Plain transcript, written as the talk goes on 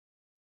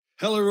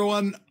Hello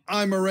everyone,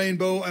 I'm a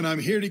Rainbow and I'm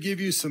here to give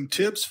you some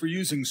tips for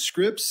using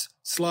scripts,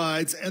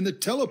 slides, and the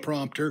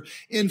teleprompter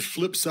in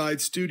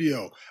Flipside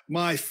Studio,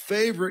 my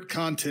favorite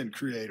content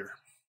creator.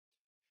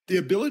 The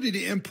ability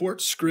to import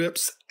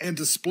scripts and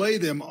display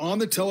them on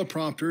the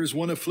teleprompter is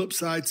one of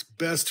Flipside's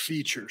best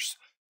features.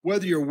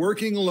 Whether you're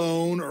working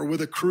alone or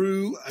with a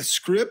crew, a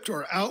script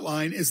or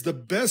outline is the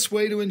best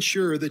way to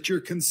ensure that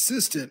you're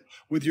consistent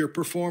with your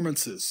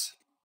performances.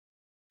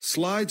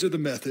 Slides are the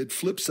method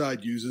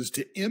Flipside uses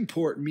to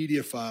import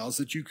media files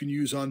that you can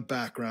use on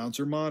backgrounds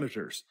or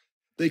monitors.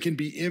 They can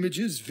be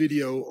images,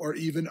 video, or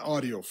even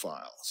audio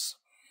files.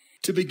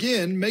 To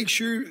begin, make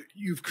sure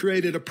you've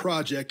created a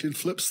project in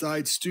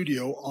Flipside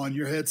Studio on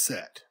your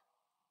headset.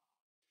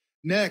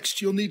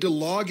 Next, you'll need to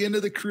log into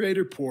the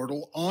Creator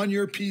portal on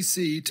your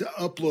PC to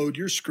upload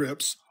your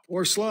scripts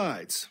or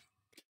slides.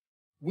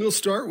 We'll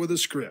start with a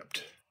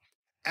script.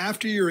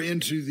 After you're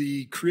into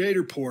the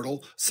Creator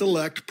portal,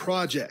 select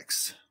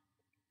Projects.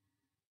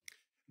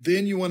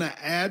 Then you want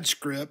to add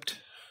script.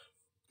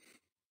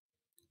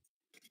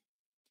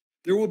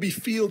 There will be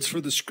fields for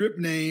the script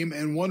name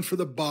and one for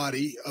the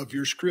body of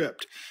your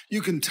script.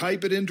 You can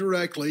type it in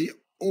directly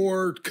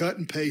or cut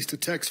and paste a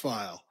text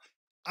file.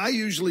 I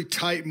usually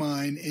type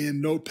mine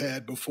in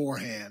Notepad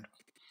beforehand.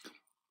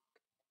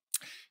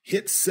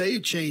 Hit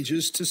Save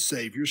Changes to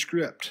save your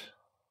script.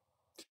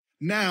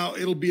 Now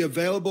it'll be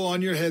available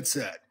on your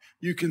headset.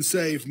 You can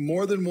save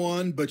more than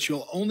one, but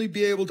you'll only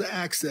be able to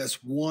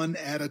access one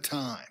at a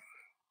time.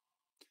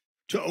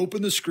 To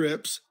open the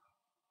scripts,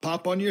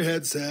 pop on your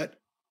headset,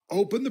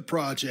 open the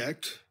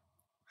project,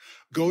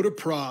 go to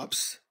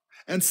Props,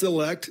 and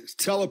select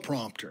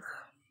Teleprompter.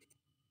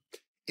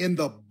 In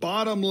the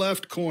bottom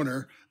left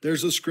corner,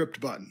 there's a script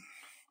button.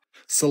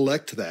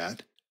 Select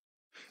that,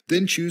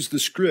 then choose the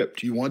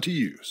script you want to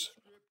use.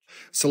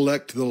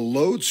 Select the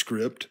load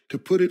script to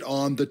put it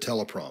on the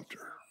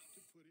teleprompter.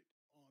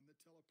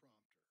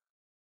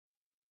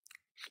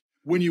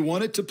 When you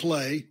want it to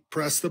play,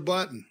 press the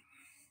button.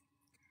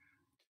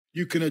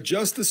 You can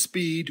adjust the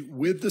speed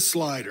with the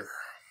slider.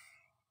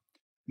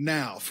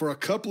 Now, for a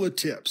couple of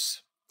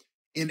tips.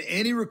 In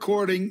any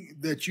recording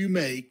that you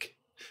make,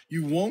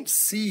 you won't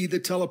see the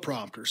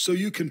teleprompter, so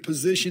you can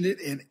position it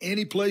in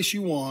any place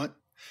you want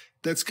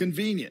that's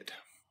convenient.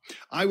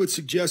 I would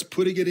suggest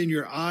putting it in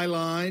your eye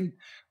line,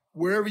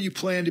 wherever you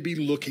plan to be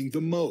looking the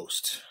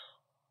most.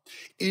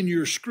 In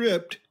your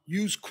script,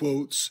 use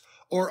quotes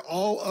or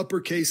all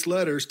uppercase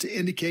letters to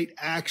indicate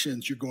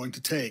actions you're going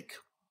to take.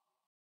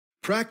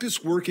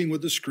 Practice working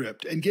with the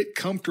script and get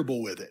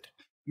comfortable with it.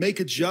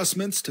 Make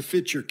adjustments to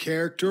fit your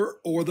character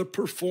or the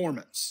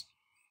performance.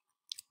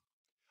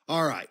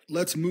 All right,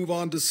 let's move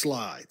on to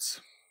slides.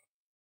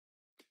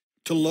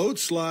 To load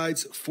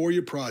slides for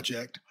your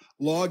project,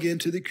 log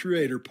into the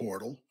Creator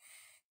portal,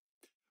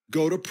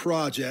 go to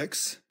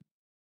Projects,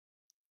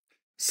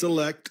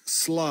 select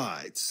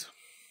Slides.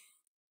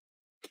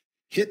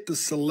 Hit the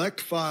Select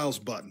Files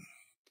button.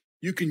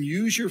 You can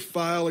use your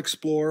File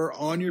Explorer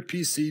on your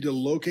PC to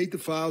locate the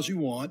files you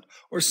want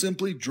or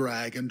simply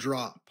drag and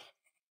drop.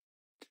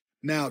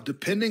 Now,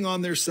 depending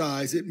on their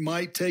size, it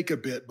might take a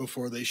bit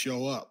before they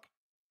show up.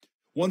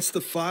 Once the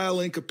file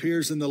link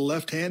appears in the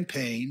left-hand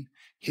pane,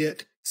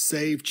 hit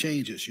Save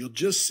Changes. You'll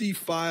just see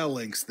file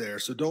links there,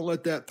 so don't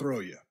let that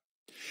throw you.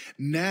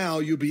 Now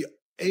you'll be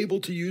able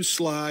to use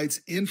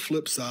slides in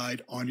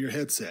Flipside on your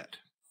headset.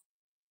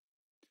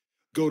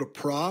 Go to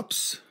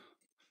Props,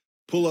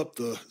 pull up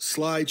the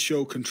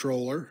slideshow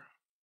controller.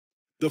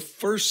 The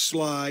first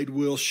slide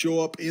will show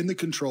up in the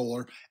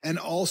controller and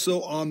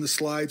also on the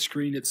slide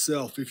screen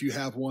itself if you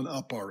have one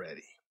up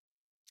already.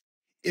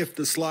 If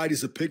the slide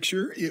is a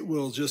picture, it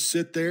will just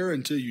sit there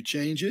until you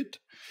change it.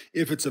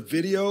 If it's a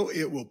video,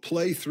 it will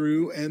play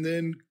through and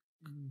then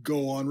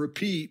go on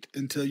repeat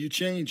until you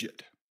change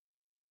it.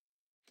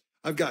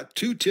 I've got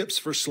 2 tips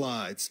for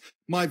slides.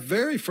 My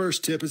very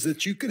first tip is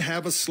that you can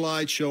have a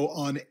slideshow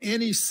on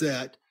any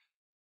set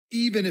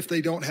even if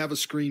they don't have a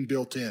screen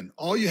built in.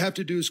 All you have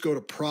to do is go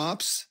to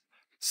Props,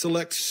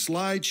 select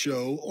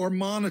Slideshow or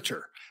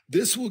Monitor.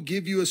 This will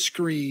give you a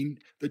screen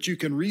that you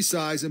can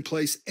resize and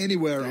place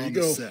anywhere on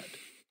the set.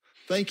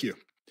 Thank you.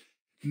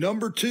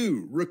 Number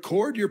 2,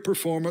 record your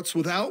performance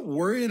without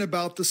worrying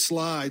about the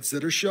slides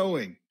that are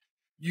showing.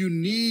 You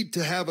need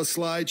to have a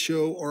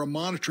slideshow or a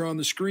monitor on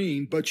the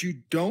screen, but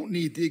you don't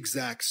need the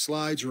exact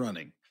slides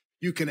running.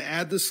 You can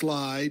add the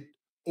slide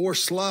or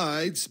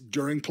slides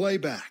during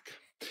playback.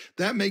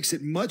 That makes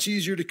it much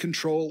easier to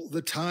control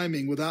the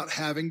timing without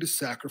having to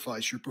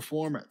sacrifice your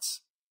performance.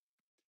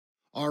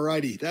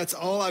 Alrighty, that's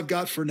all I've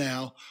got for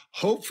now.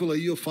 Hopefully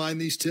you'll find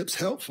these tips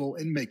helpful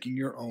in making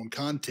your own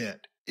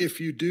content. If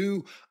you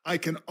do, I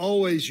can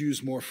always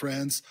use more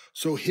friends,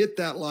 so hit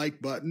that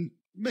like button.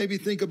 Maybe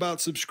think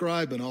about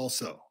subscribing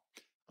also.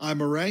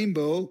 I'm a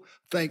Rainbow.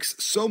 Thanks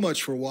so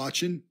much for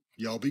watching.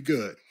 Y'all be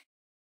good.